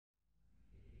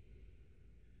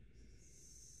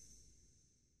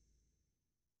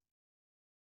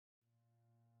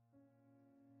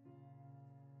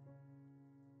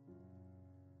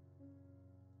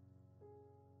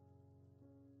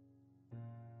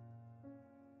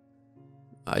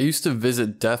I used to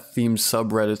visit death-themed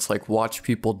subreddits like Watch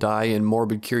People Die and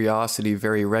Morbid Curiosity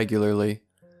very regularly.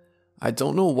 I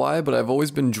don't know why, but I've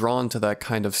always been drawn to that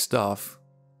kind of stuff.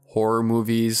 Horror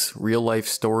movies, real-life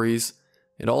stories,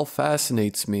 it all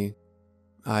fascinates me.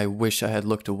 I wish I had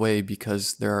looked away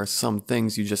because there are some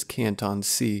things you just can't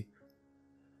unsee.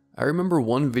 I remember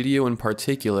one video in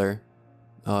particular.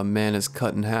 A man is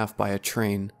cut in half by a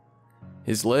train.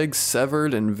 His legs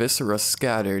severed and viscera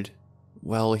scattered.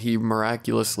 Well, he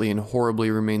miraculously and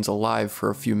horribly remains alive for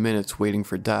a few minutes waiting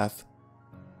for death.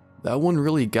 That one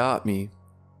really got me.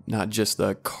 Not just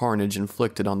the carnage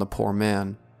inflicted on the poor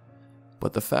man,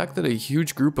 but the fact that a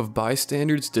huge group of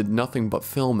bystanders did nothing but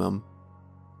film him.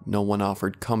 No one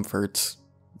offered comforts.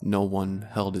 No one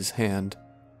held his hand.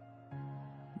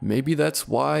 Maybe that's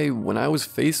why, when I was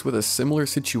faced with a similar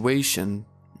situation,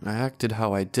 I acted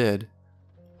how I did.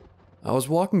 I was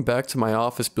walking back to my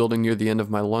office building near the end of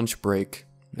my lunch break,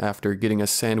 after getting a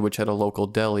sandwich at a local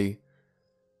deli.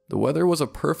 The weather was a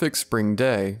perfect spring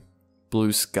day,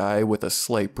 blue sky with a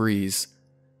slight breeze,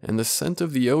 and the scent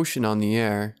of the ocean on the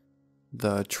air.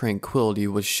 The tranquility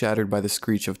was shattered by the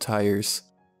screech of tires,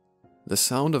 the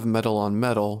sound of metal on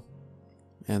metal,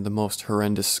 and the most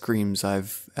horrendous screams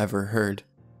I've ever heard.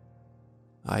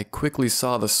 I quickly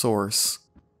saw the source.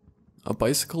 A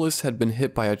bicyclist had been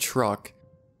hit by a truck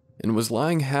and was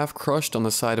lying half crushed on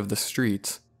the side of the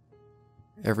street.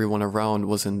 Everyone around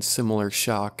was in similar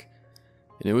shock,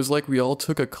 and it was like we all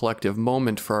took a collective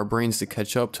moment for our brains to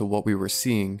catch up to what we were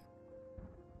seeing.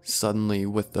 Suddenly,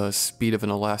 with the speed of an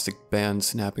elastic band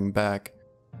snapping back,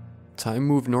 time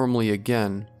moved normally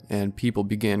again, and people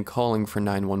began calling for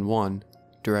 911,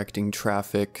 directing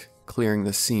traffic, clearing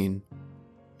the scene.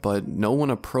 But no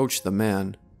one approached the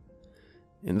man.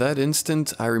 In that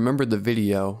instant, I remembered the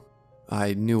video.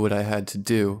 I knew what I had to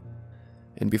do,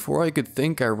 and before I could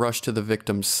think, I rushed to the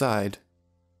victim's side.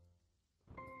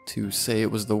 To say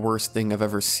it was the worst thing I've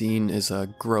ever seen is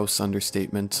a gross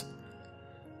understatement.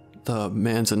 The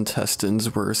man's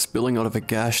intestines were spilling out of a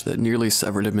gash that nearly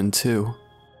severed him in two.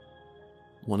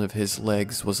 One of his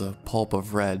legs was a pulp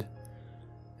of red,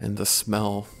 and the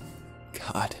smell,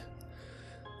 God,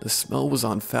 the smell was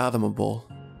unfathomable.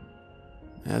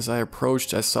 As I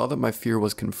approached, I saw that my fear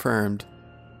was confirmed.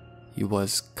 He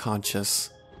was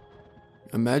conscious.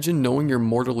 Imagine knowing you're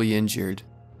mortally injured,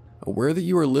 aware that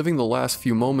you are living the last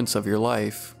few moments of your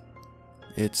life.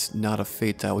 It's not a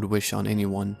fate I would wish on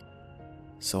anyone,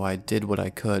 so I did what I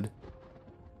could.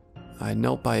 I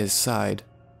knelt by his side,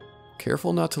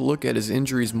 careful not to look at his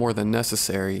injuries more than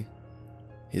necessary.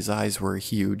 His eyes were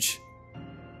huge,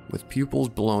 with pupils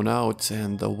blown out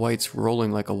and the whites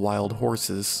rolling like a wild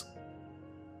horse's.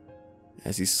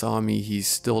 As he saw me, he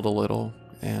stilled a little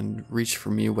and reached for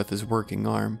me with his working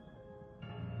arm.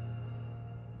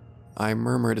 I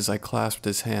murmured as I clasped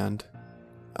his hand,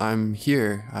 "I'm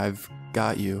here, I've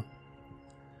got you."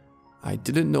 I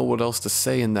didn't know what else to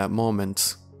say in that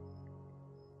moment.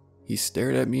 He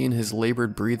stared at me and his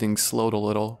labored breathing slowed a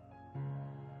little.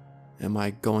 "Am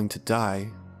I going to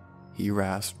die?" he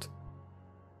rasped,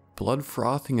 blood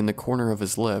frothing in the corner of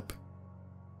his lip.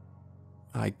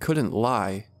 I couldn't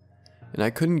lie, and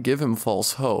I couldn't give him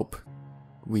false hope.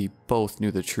 We both knew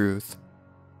the truth.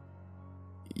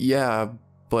 "Yeah,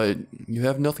 but you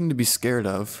have nothing to be scared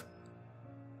of.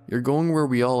 You're going where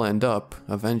we all end up,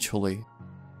 eventually.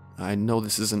 I know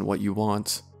this isn't what you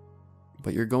want,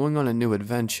 but you're going on a new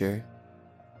adventure."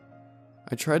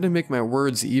 I tried to make my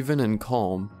words even and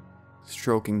calm,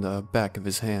 stroking the back of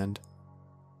his hand.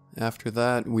 After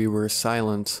that, we were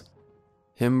silent,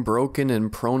 him broken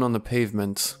and prone on the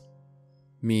pavement,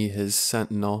 me his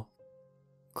sentinel,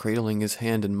 cradling his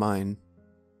hand in mine.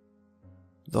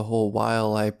 The whole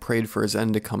while I prayed for his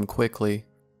end to come quickly.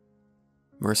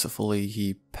 Mercifully,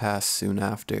 he passed soon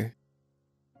after.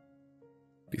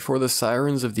 Before the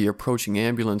sirens of the approaching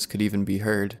ambulance could even be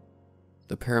heard,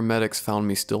 the paramedics found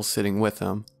me still sitting with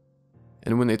him,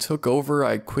 and when they took over,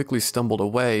 I quickly stumbled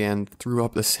away and threw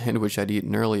up the sandwich I'd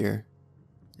eaten earlier.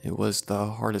 It was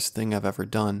the hardest thing I've ever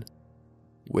done,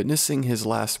 witnessing his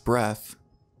last breath,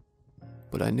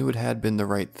 but I knew it had been the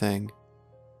right thing.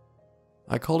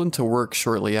 I called into work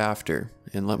shortly after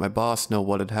and let my boss know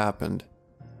what had happened.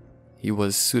 He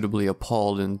was suitably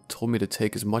appalled and told me to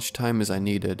take as much time as I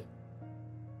needed.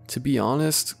 To be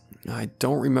honest, I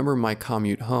don't remember my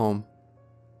commute home,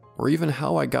 or even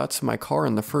how I got to my car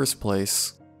in the first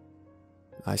place.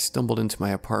 I stumbled into my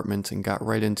apartment and got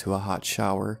right into a hot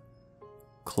shower,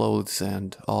 clothes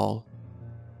and all,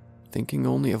 thinking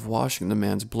only of washing the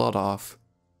man's blood off.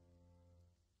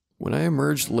 When I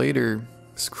emerged later,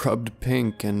 scrubbed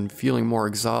pink and feeling more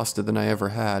exhausted than I ever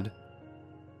had,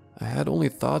 I had only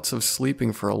thoughts of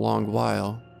sleeping for a long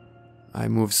while. I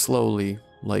moved slowly,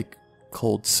 like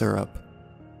cold syrup,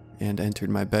 and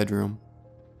entered my bedroom,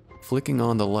 flicking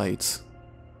on the lights.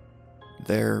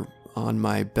 There, on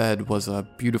my bed, was a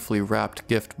beautifully wrapped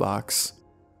gift box.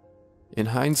 In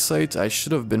hindsight, I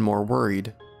should have been more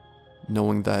worried,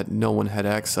 knowing that no one had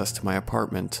access to my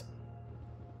apartment.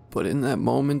 But in that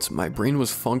moment, my brain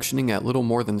was functioning at little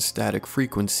more than static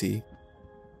frequency.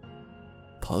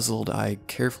 Puzzled, I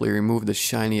carefully removed the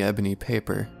shiny ebony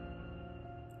paper.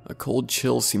 A cold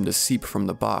chill seemed to seep from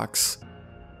the box,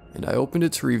 and I opened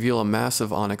it to reveal a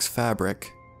massive onyx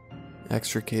fabric.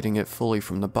 Extricating it fully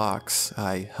from the box,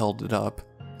 I held it up,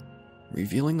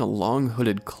 revealing a long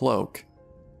hooded cloak,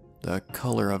 the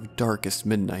color of darkest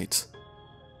midnight.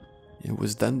 It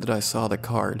was then that I saw the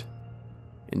card.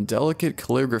 In delicate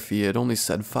calligraphy, it only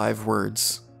said 5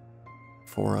 words: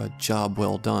 "For a job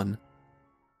well done."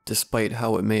 Despite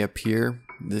how it may appear,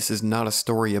 this is not a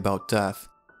story about death.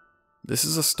 This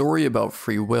is a story about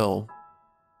free will.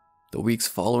 The weeks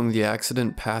following the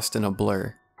accident passed in a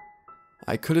blur.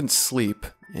 I couldn't sleep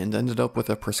and ended up with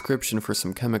a prescription for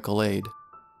some chemical aid,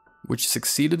 which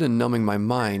succeeded in numbing my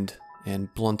mind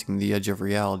and blunting the edge of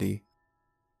reality.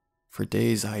 For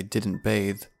days I didn't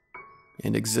bathe,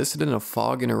 and existed in a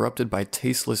fog interrupted by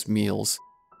tasteless meals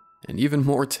and even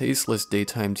more tasteless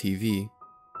daytime TV.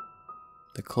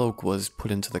 The cloak was put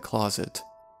into the closet,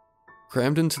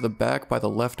 crammed into the back by the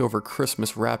leftover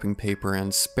Christmas wrapping paper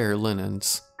and spare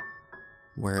linens,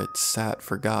 where it sat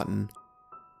forgotten.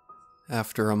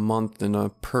 After a month in a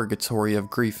purgatory of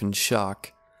grief and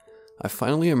shock, I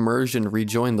finally emerged and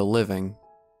rejoined the living.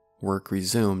 Work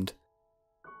resumed.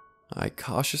 I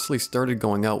cautiously started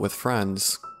going out with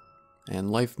friends, and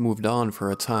life moved on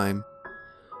for a time,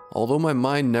 although my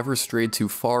mind never strayed too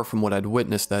far from what I'd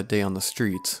witnessed that day on the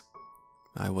street.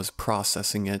 I was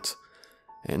processing it,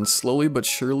 and slowly but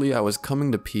surely I was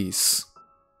coming to peace.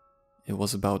 It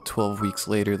was about 12 weeks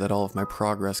later that all of my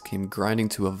progress came grinding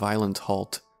to a violent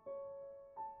halt.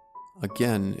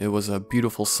 Again, it was a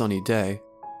beautiful sunny day,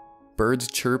 birds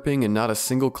chirping and not a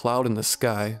single cloud in the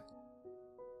sky.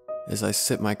 As I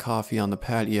sipped my coffee on the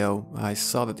patio, I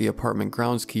saw that the apartment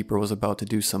groundskeeper was about to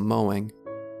do some mowing.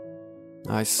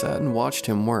 I sat and watched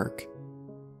him work,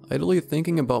 idly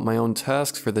thinking about my own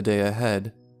tasks for the day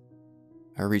ahead.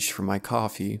 I reached for my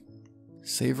coffee,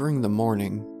 savoring the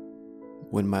morning,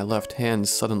 when my left hand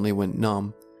suddenly went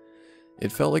numb.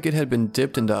 It felt like it had been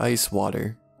dipped into ice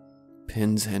water,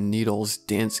 pins and needles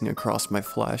dancing across my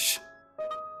flesh.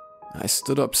 I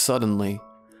stood up suddenly,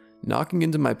 knocking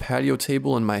into my patio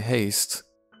table in my haste,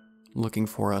 looking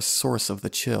for a source of the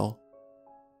chill.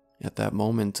 At that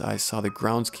moment, I saw the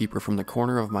groundskeeper from the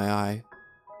corner of my eye.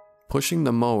 Pushing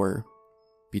the mower,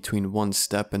 between one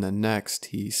step and the next,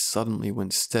 he suddenly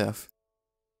went stiff.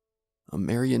 A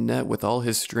marionette with all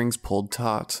his strings pulled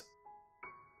taut.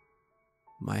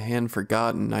 My hand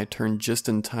forgotten, I turned just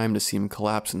in time to see him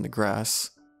collapse in the grass.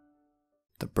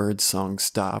 The bird song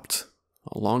stopped,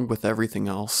 along with everything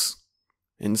else.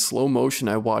 In slow motion,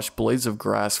 I watched blades of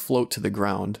grass float to the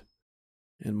ground,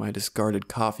 and my discarded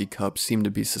coffee cup seemed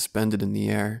to be suspended in the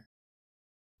air.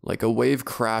 Like a wave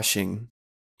crashing,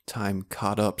 time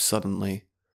caught up suddenly.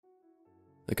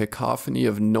 The cacophony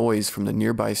of noise from the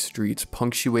nearby streets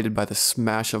punctuated by the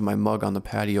smash of my mug on the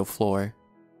patio floor.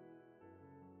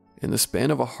 In the span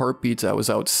of a heartbeat, I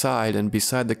was outside and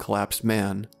beside the collapsed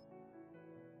man.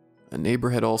 A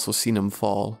neighbor had also seen him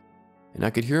fall, and I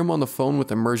could hear him on the phone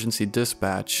with emergency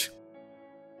dispatch.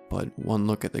 But one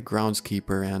look at the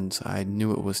groundskeeper and I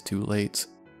knew it was too late.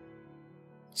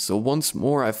 So once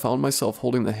more, I found myself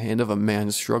holding the hand of a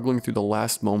man struggling through the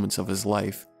last moments of his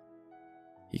life.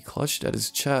 He clutched at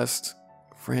his chest,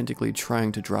 frantically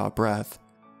trying to draw breath,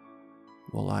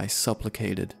 while I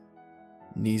supplicated,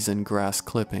 knees in grass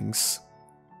clippings,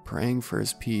 praying for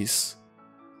his peace.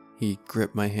 He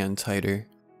gripped my hand tighter,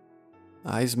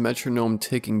 eyes metronome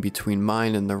ticking between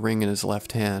mine and the ring in his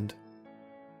left hand.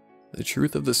 The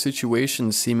truth of the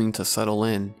situation seeming to settle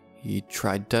in, he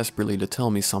tried desperately to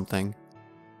tell me something.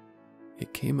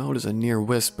 It came out as a near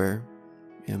whisper,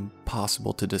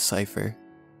 impossible to decipher.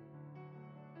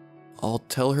 "I'll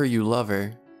tell her you love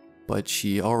her, but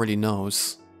she already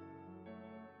knows."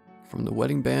 From the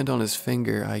wedding band on his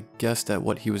finger, I guessed at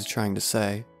what he was trying to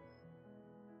say.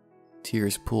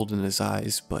 Tears pooled in his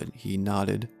eyes, but he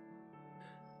nodded.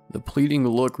 The pleading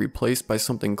look replaced by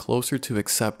something closer to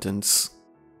acceptance.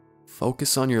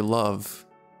 "Focus on your love.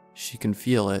 She can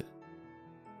feel it."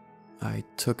 I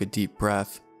took a deep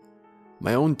breath,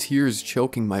 my own tears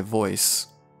choking my voice.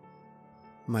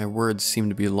 My words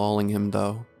seemed to be lulling him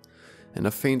though, and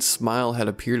a faint smile had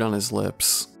appeared on his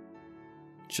lips.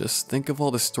 Just think of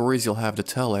all the stories you'll have to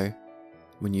tell her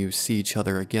when you see each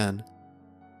other again."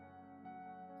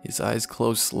 His eyes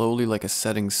closed slowly like a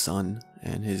setting sun,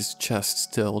 and his chest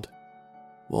stilled,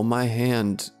 while my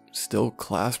hand, still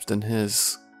clasped in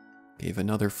his, gave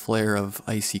another flare of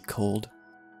icy cold.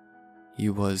 He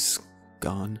was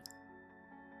gone.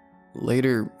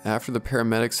 Later, after the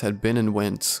paramedics had been and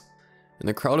went, and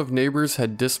the crowd of neighbors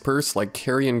had dispersed like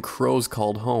carrion crows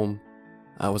called home,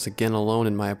 I was again alone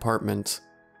in my apartment.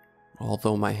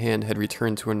 Although my hand had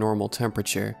returned to a normal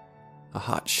temperature, a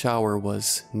hot shower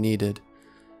was needed.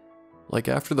 Like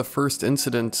after the first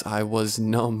incident, I was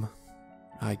numb.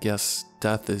 I guess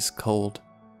death is cold.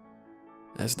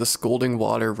 As the scalding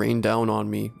water rained down on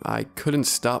me, I couldn't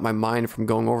stop my mind from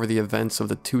going over the events of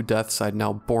the 2 deaths I'd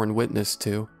now borne witness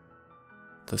to.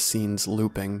 The scenes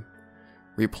looping,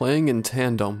 replaying in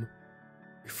tandem,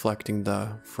 reflecting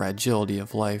the fragility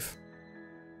of life.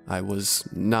 I was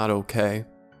not okay.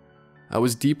 I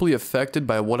was deeply affected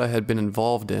by what I had been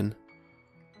involved in,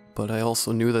 but I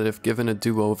also knew that if given a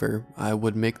do-over, I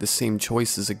would make the same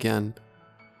choices again,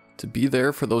 to be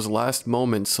there for those last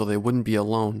moments so they wouldn't be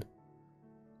alone.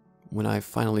 When I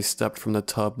finally stepped from the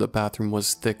tub, the bathroom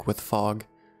was thick with fog,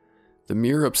 the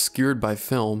mirror obscured by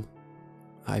film.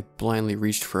 I blindly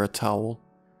reached for a towel,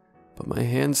 but my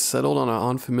hands settled on an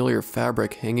unfamiliar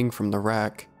fabric hanging from the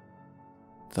rack.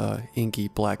 The inky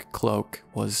black cloak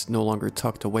was no longer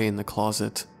tucked away in the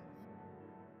closet.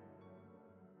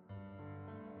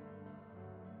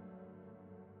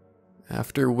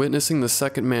 After witnessing the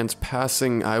second man's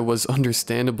passing, I was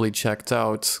understandably checked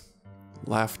out.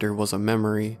 Laughter was a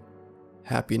memory,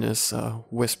 happiness a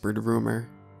whispered rumor.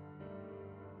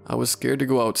 I was scared to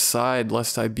go outside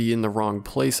lest I be in the wrong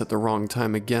place at the wrong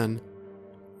time again,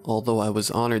 although I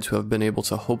was honored to have been able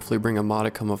to hopefully bring a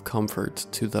modicum of comfort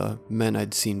to the men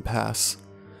I'd seen pass.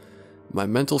 My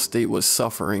mental state was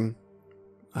suffering.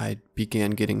 I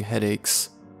began getting headaches,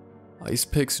 ice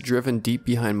picks driven deep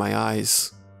behind my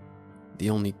eyes, the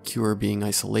only cure being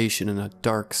isolation in a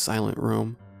dark, silent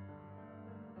room.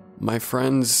 My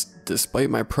friends, despite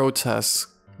my protests,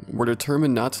 were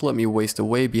determined not to let me waste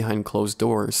away behind closed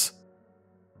doors.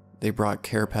 They brought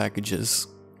care packages,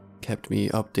 kept me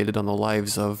updated on the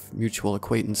lives of mutual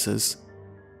acquaintances,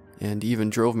 and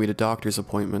even drove me to doctor's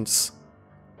appointments.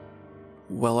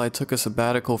 While I took a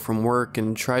sabbatical from work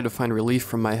and tried to find relief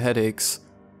from my headaches,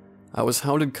 I was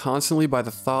hounded constantly by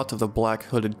the thought of the black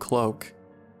hooded cloak.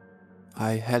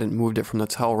 I hadn't moved it from the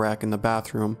towel rack in the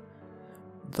bathroom.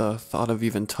 The thought of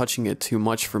even touching it too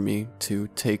much for me to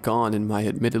take on in my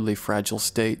admittedly fragile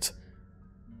state.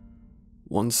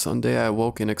 One Sunday I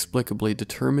woke inexplicably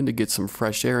determined to get some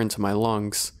fresh air into my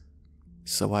lungs,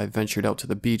 so I ventured out to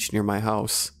the beach near my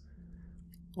house.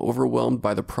 Overwhelmed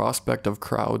by the prospect of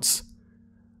crowds,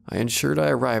 I ensured I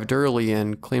arrived early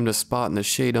and claimed a spot in the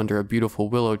shade under a beautiful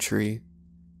willow tree.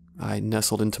 I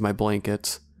nestled into my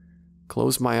blanket,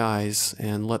 closed my eyes,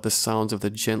 and let the sounds of the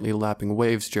gently lapping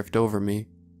waves drift over me.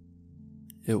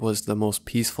 It was the most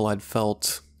peaceful I'd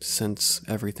felt since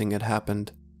everything had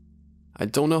happened. I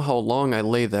don't know how long I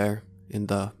lay there, in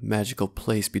the magical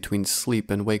place between sleep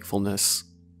and wakefulness,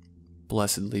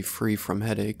 blessedly free from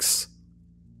headaches.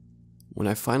 When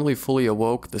I finally fully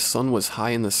awoke, the sun was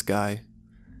high in the sky,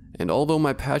 and although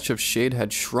my patch of shade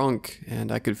had shrunk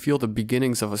and I could feel the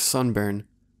beginnings of a sunburn,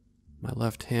 my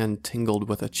left hand tingled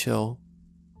with a chill.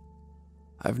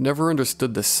 I've never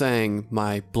understood the saying,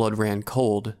 "my blood ran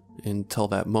cold," until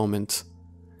that moment.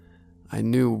 I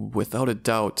knew, without a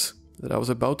doubt, that I was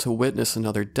about to witness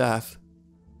another death.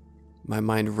 My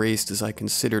mind raced as I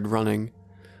considered running.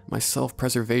 My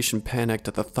self-preservation panicked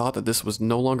at the thought that this was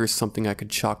no longer something I could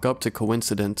chalk up to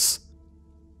coincidence.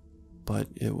 But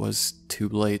it was too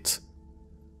late.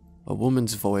 A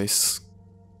woman's voice,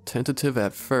 tentative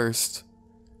at first,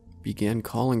 began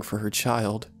calling for her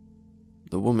child.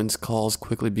 The woman's calls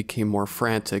quickly became more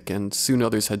frantic, and soon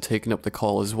others had taken up the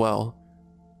call as well.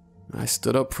 I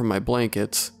stood up from my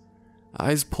blankets,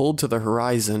 eyes pulled to the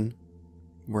horizon,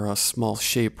 where a small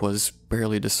shape was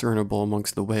barely discernible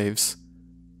amongst the waves.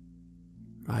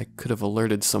 I could have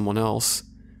alerted someone else,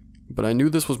 but I knew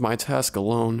this was my task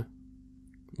alone.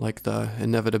 Like the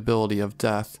inevitability of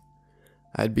death,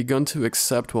 I had begun to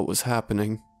accept what was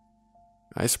happening.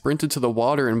 I sprinted to the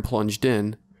water and plunged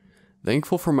in,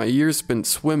 thankful for my years spent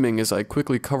swimming as I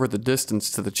quickly covered the distance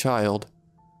to the child.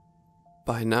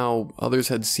 By now, others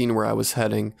had seen where I was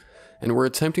heading and were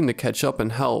attempting to catch up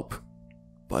and help,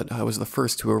 but I was the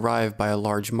first to arrive by a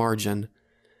large margin,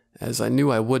 as I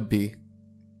knew I would be.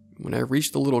 When I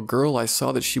reached the little girl, I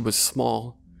saw that she was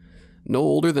small, no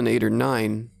older than 8 or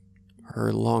 9,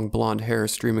 her long blonde hair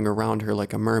streaming around her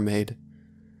like a mermaid.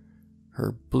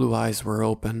 Her blue eyes were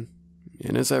open,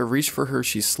 and as I reached for her,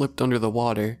 she slipped under the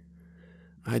water.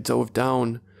 I dove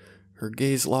down, her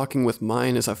gaze locking with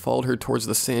mine as I followed her towards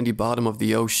the sandy bottom of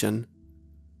the ocean.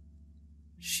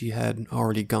 She had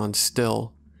already gone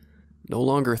still, no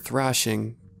longer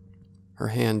thrashing, her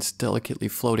hands delicately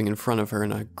floating in front of her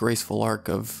in a graceful arc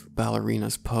of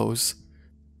ballerina's pose.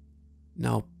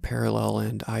 Now parallel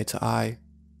and eye to eye,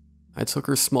 I took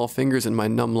her small fingers in my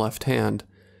numb left hand,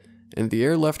 and the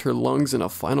air left her lungs in a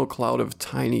final cloud of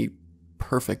tiny,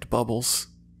 perfect bubbles.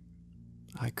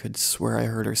 I could swear I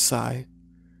heard her sigh.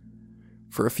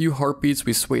 For a few heartbeats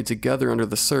we swayed together under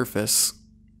the surface,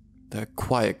 the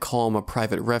quiet calm a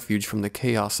private refuge from the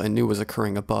chaos I knew was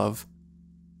occurring above.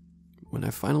 When I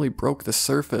finally broke the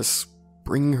surface,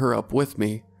 bringing her up with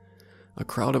me, a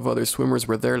crowd of other swimmers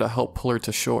were there to help pull her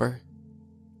to shore.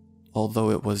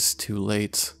 Although it was too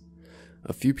late,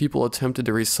 a few people attempted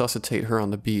to resuscitate her on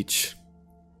the beach.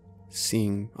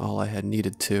 Seeing all I had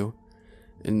needed to,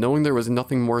 and knowing there was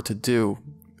nothing more to do,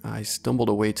 I stumbled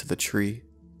away to the tree,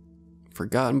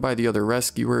 forgotten by the other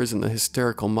rescuers and the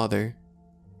hysterical mother,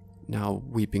 now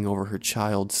weeping over her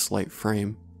child's slight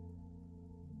frame.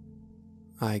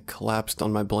 I collapsed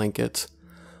on my blanket,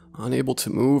 unable to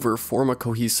move or form a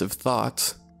cohesive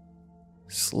thought.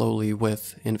 Slowly,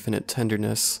 with infinite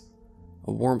tenderness,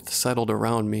 a warmth settled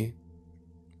around me.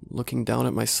 Looking down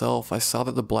at myself, I saw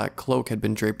that the black cloak had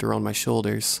been draped around my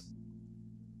shoulders.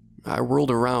 I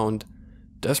whirled around,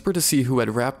 desperate to see who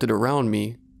had wrapped it around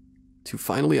me, to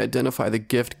finally identify the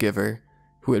gift giver,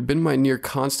 who had been my near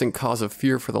constant cause of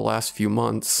fear for the last few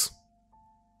months.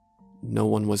 No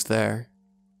one was there,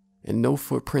 and no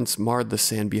footprints marred the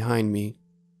sand behind me.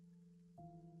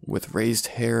 With raised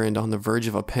hair and on the verge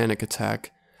of a panic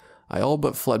attack, I all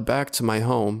but fled back to my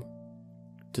home,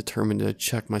 determined to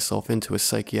check myself into a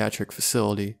psychiatric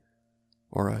facility,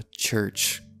 or a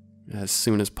church, as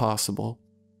soon as possible.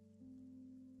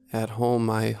 At home,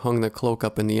 I hung the cloak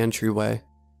up in the entryway,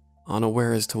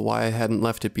 unaware as to why I hadn't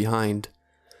left it behind.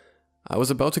 I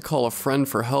was about to call a friend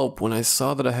for help when I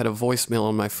saw that I had a voicemail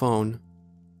on my phone.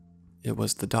 It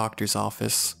was the doctor's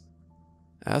office,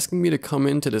 asking me to come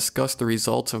in to discuss the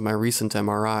results of my recent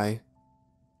MRI.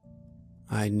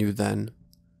 I knew then,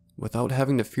 without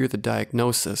having to fear the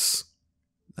diagnosis,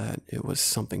 that it was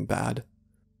something bad.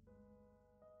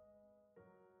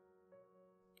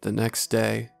 The next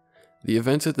day, the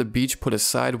events at the beach put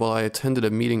aside while I attended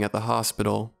a meeting at the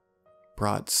hospital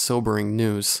brought sobering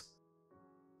news.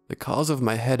 The cause of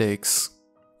my headaches,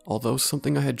 although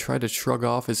something I had tried to shrug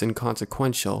off as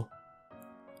inconsequential,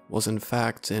 was in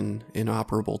fact an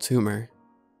inoperable tumor.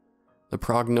 The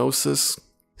prognosis,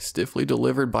 stiffly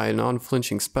delivered by a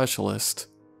non-flinching specialist,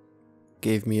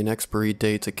 gave me an expiry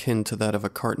date akin to that of a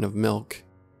carton of milk.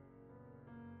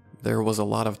 There was a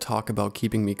lot of talk about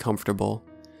keeping me comfortable,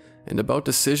 and about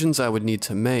decisions I would need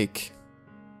to make,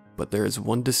 but there is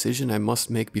one decision I must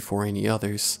make before any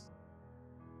others.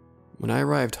 When I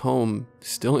arrived home,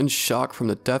 still in shock from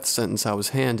the death sentence I was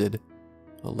handed,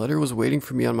 a letter was waiting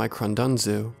for me on my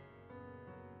crandunzu.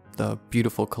 The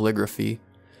beautiful calligraphy,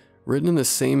 written in the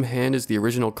same hand as the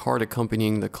original card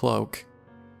accompanying the cloak,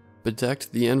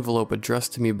 bedecked the envelope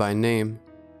addressed to me by name.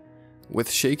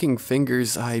 With shaking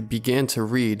fingers, I began to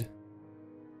read.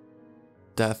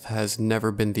 Death has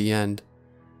never been the end,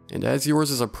 and as yours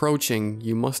is approaching,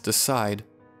 you must decide,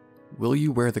 will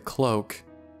you wear the cloak?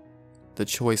 The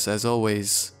choice, as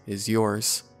always, is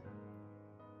yours.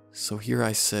 So here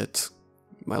I sit,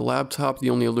 my laptop the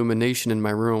only illumination in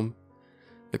my room,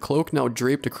 the cloak now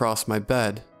draped across my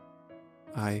bed.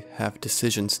 I have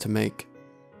decisions to make.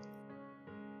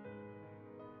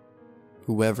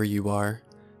 Whoever you are,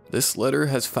 this letter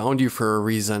has found you for a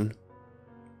reason.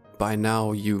 By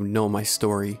now you know my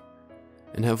story,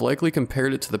 and have likely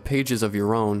compared it to the pages of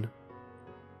your own.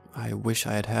 I wish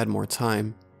I had had more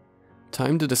time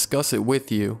to discuss it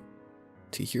with you,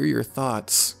 to hear your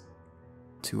thoughts,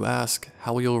 to ask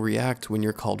how you'll react when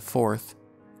you're called forth.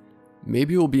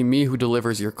 Maybe it will be me who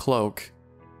delivers your cloak,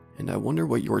 and I wonder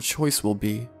what your choice will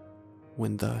be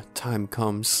when the time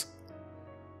comes.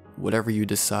 Whatever you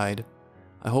decide,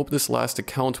 I hope this last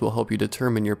account will help you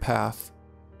determine your path.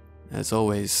 As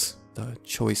always, the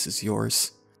choice is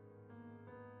yours.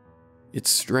 It's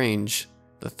strange,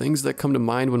 the things that come to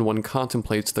mind when one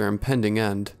contemplates their impending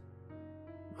end.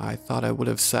 I thought I would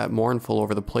have sat mournful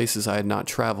over the places I had not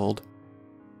traveled,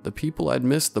 the people I'd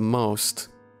missed the most,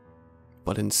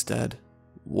 but instead,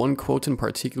 one quote in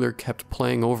particular kept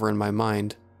playing over in my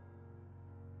mind.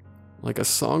 Like a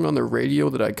song on the radio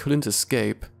that I couldn't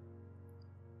escape.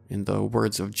 In the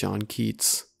words of John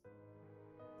Keats,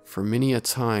 "For many a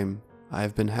time I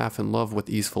have been half in love with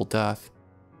easeful death.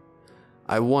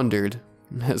 I wondered,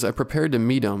 as I prepared to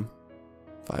meet him,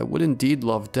 if I would indeed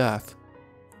love death,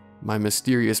 my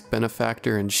mysterious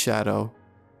benefactor and shadow.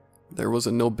 There was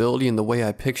a nobility in the way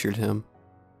I pictured him,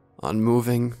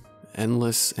 unmoving,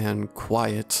 endless, and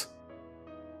quiet.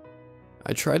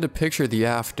 I tried to picture the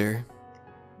after,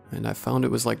 and I found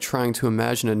it was like trying to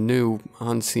imagine a new,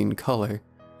 unseen color.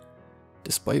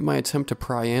 Despite my attempt to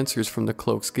pry answers from the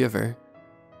cloak's giver,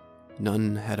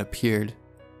 none had appeared.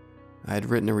 I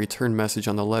had written a return message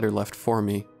on the letter left for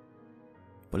me,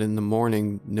 but in the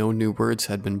morning no new words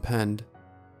had been penned.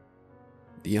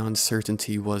 The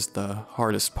uncertainty was the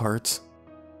hardest part.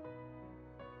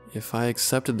 If I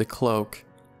accepted the cloak,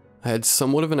 I had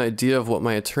somewhat of an idea of what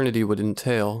my eternity would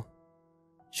entail,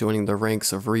 joining the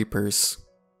ranks of reapers,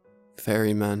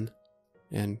 ferrymen,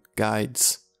 and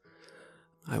guides.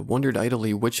 I wondered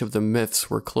idly which of the myths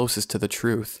were closest to the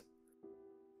truth.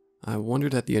 I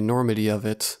wondered at the enormity of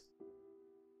it.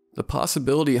 The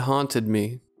possibility haunted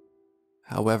me,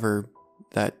 however,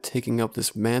 that taking up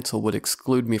this mantle would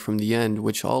exclude me from the end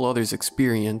which all others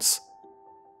experience.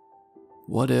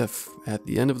 What if, at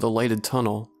the end of the lighted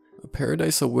tunnel, a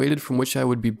paradise awaited from which I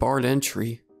would be barred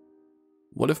entry?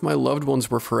 What if my loved ones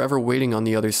were forever waiting on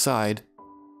the other side,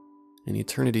 an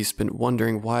eternity spent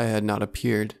wondering why I had not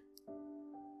appeared?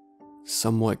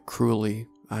 Somewhat cruelly,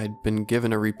 I had been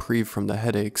given a reprieve from the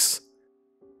headaches,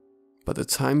 but the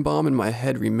time bomb in my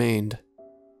head remained.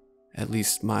 At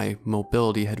least my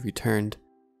mobility had returned,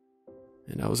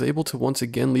 and I was able to once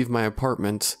again leave my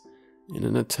apartment in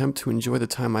an attempt to enjoy the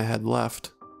time I had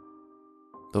left.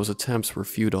 Those attempts were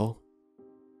futile,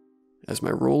 as my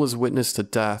role as witness to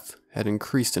death had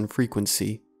increased in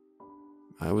frequency.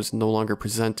 I was no longer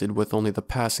presented with only the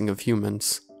passing of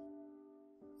humans.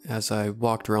 As I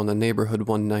walked around the neighborhood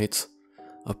one night,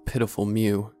 a pitiful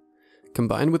mew,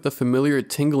 combined with the familiar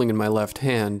tingling in my left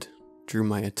hand, drew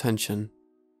my attention.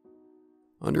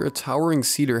 Under a towering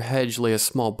cedar hedge lay a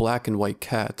small black and white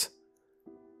cat,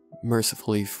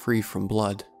 mercifully free from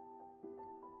blood.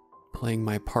 Playing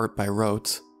my part by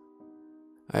rote,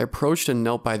 I approached and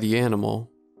knelt by the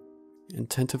animal, and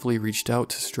tentatively reached out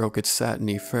to stroke its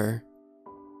satiny fur.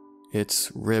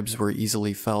 Its ribs were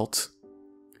easily felt,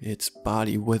 its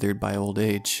body withered by old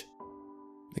age.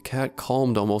 The cat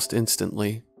calmed almost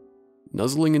instantly,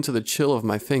 nuzzling into the chill of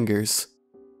my fingers,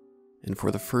 and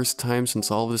for the first time since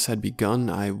all this had begun,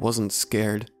 I wasn't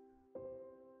scared.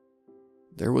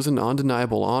 There was an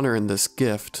undeniable honor in this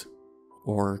gift,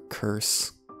 or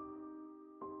curse.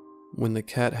 When the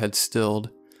cat had stilled,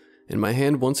 and my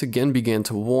hand once again began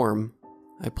to warm,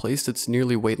 I placed its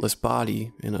nearly weightless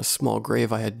body in a small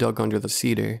grave I had dug under the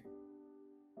cedar.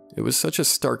 It was such a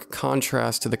stark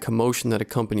contrast to the commotion that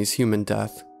accompanies human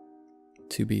death,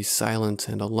 to be silent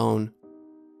and alone.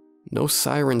 No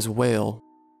siren's wail,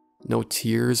 no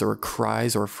tears or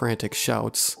cries or frantic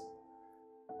shouts.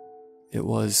 It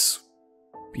was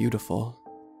beautiful.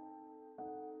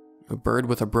 A bird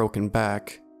with a broken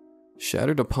back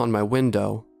shattered upon my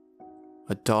window,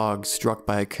 a dog struck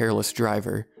by a careless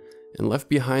driver and left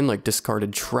behind like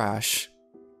discarded trash,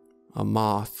 a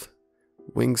moth,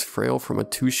 wings frail from a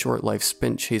too short life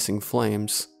spent chasing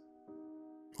flames.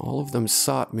 All of them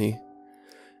sought me,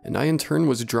 and I in turn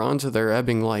was drawn to their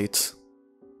ebbing light.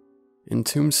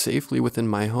 Entombed safely within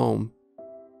my home,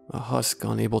 a husk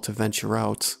unable to venture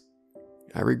out,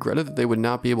 I regretted that they would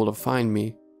not be able to find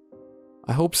me.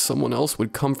 I hoped someone else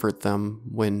would comfort them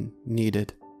when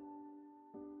needed.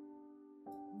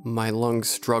 My lungs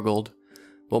struggled,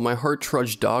 while my heart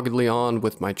trudged doggedly on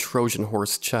with my Trojan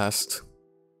horse chest.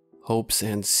 Hopes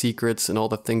and secrets and all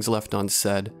the things left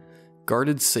unsaid,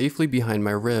 guarded safely behind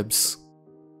my ribs.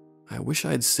 I wish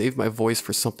I had saved my voice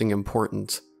for something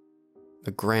important,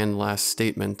 a grand last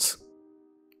statement,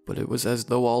 but it was as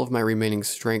though all of my remaining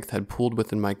strength had pooled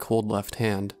within my cold left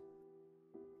hand.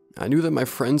 I knew that my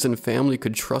friends and family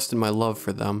could trust in my love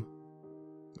for them.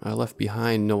 I left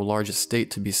behind no large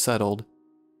estate to be settled,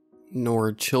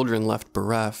 nor children left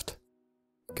bereft.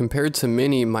 Compared to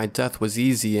many, my death was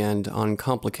easy and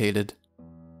uncomplicated.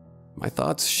 My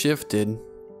thoughts shifted,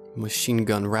 machine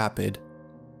gun rapid,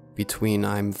 between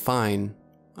I'm fine,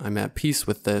 I'm at peace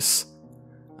with this,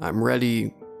 I'm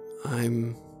ready,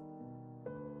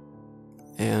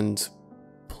 and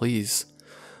please,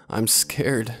 I'm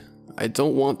scared. I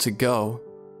don't want to go.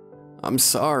 I'm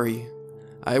sorry.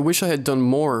 I wish I had done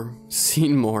more,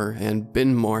 seen more, and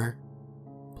been more.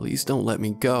 Please don't let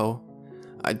me go.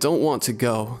 I don't want to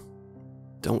go.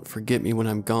 Don't forget me when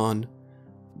I'm gone.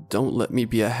 Don't let me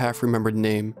be a half-remembered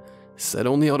name, said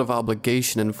only out of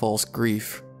obligation and false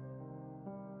grief.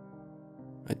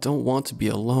 I don't want to be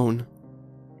alone.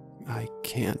 I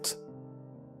can't.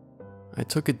 I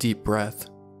took a deep breath,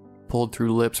 pulled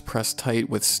through lips pressed tight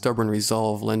with stubborn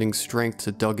resolve lending strength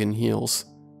to dug-in heels,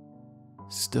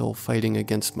 still fighting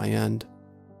against my end.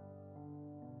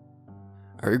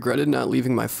 I regretted not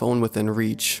leaving my phone within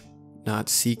reach, not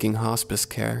seeking hospice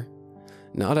care,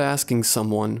 not asking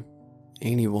someone,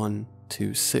 anyone,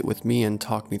 to sit with me and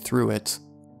talk me through it,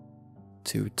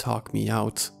 to talk me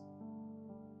out.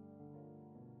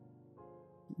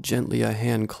 Gently a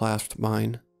hand clasped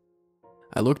mine.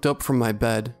 I looked up from my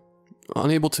bed,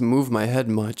 unable to move my head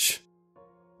much,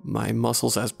 my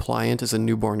muscles as pliant as a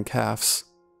newborn calf's,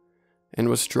 and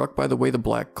was struck by the way the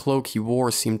black cloak he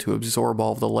wore seemed to absorb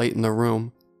all of the light in the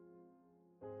room.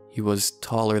 He was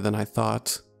taller than I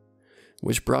thought,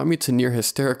 which brought me to near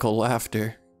hysterical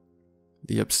laughter,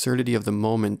 the absurdity of the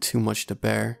moment too much to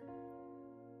bear.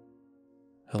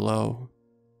 "Hello,"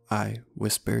 I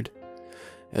whispered,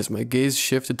 as my gaze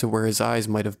shifted to where his eyes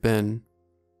might have been,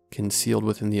 concealed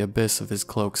within the abyss of his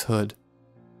cloak's hood.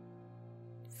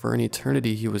 For an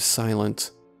eternity he was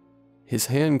silent, his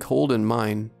hand cold in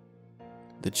mine,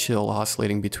 the chill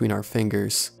oscillating between our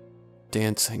fingers,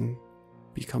 dancing,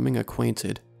 becoming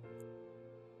acquainted.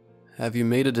 "Have you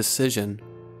made a decision?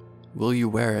 Will you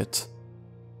wear it?"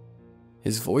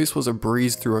 His voice was a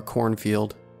breeze through a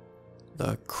cornfield,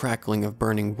 the crackling of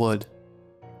burning wood.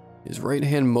 His right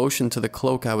hand motioned to the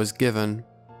cloak I was given,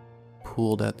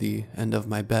 pooled at the end of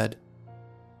my bed.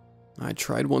 I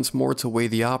tried once more to weigh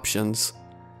the options,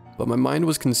 but my mind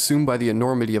was consumed by the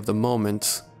enormity of the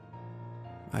moment.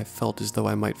 I felt as though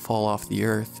I might fall off the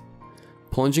earth,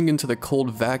 plunging into the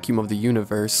cold vacuum of the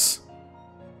universe.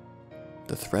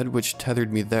 The thread which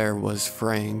tethered me there was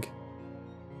fraying.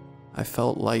 I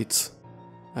felt light.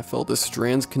 I felt the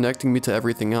strands connecting me to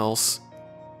everything else.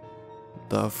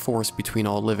 The force between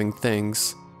all living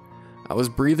things. I was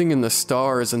breathing in the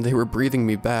stars and they were breathing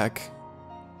me back.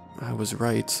 I was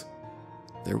right.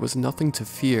 There was nothing to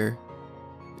fear.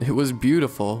 It was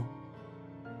beautiful.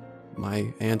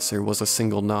 My answer was a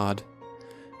single nod,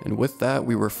 and with that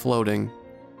we were floating,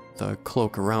 the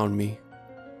cloak around me,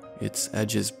 its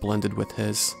edges blended with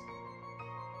his.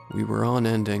 We were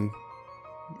unending.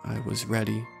 I was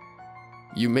ready.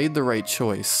 "You made the right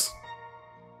choice,"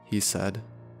 he said,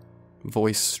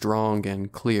 voice strong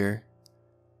and clear,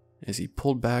 as he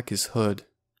pulled back his hood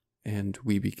and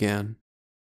we began.